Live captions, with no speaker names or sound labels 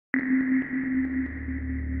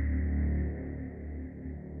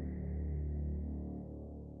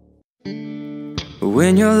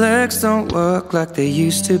when your legs don't work like they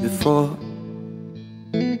used to before,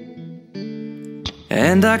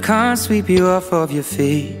 and I can't sweep you off of your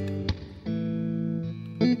feet.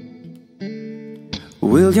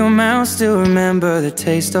 Will your mouth still remember the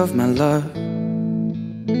taste of my love?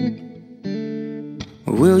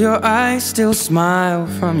 Will your eyes still smile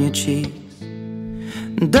from your cheeks?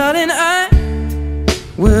 Darling, I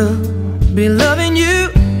will be loving you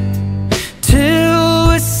till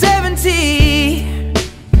we're 70.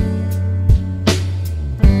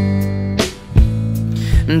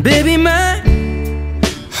 And baby, my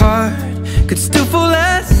heart could still fall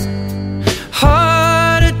as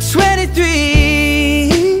hard at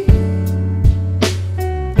 23.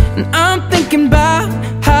 And I'm thinking about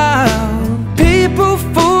how people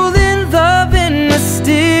fall in love in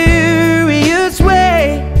mysterious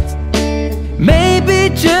ways.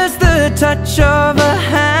 Maybe just the touch of a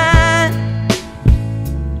hand.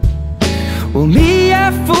 Well, me,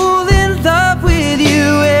 I fall in love with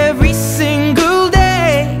you every single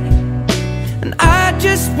day, and I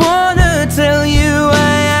just wanna tell you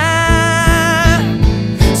I am.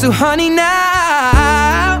 So honey,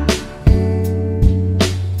 now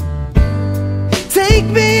take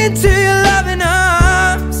me into your loving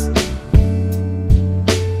arms.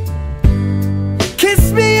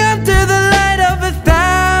 Kiss me under the light of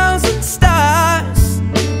 1,000 stars.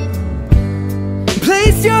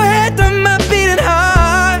 Place your head on my beating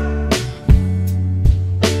heart.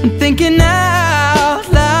 I'm thinking out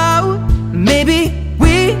loud, maybe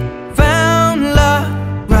we found love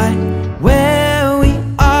right where we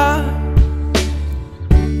are.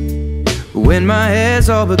 When my hair's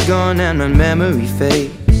all but gone and my memory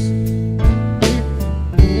fades,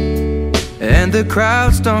 and the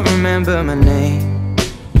crowds don't remember my name,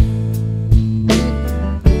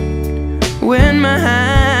 when my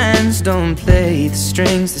hands don't play the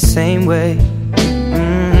strings the same way,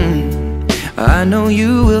 I know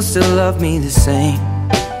you will still love me the same.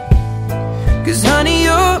 'Cause honey,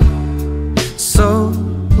 your soul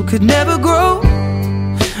could never grow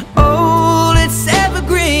old, it's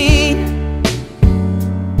evergreen.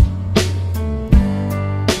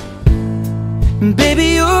 And baby,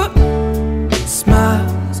 your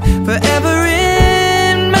smile's forever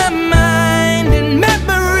in my mind and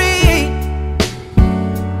memory.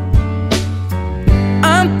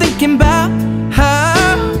 I'm thinking about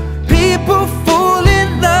how people fall in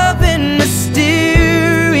love in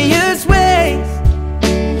mysterious ways,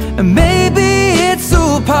 and maybe it's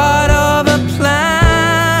all part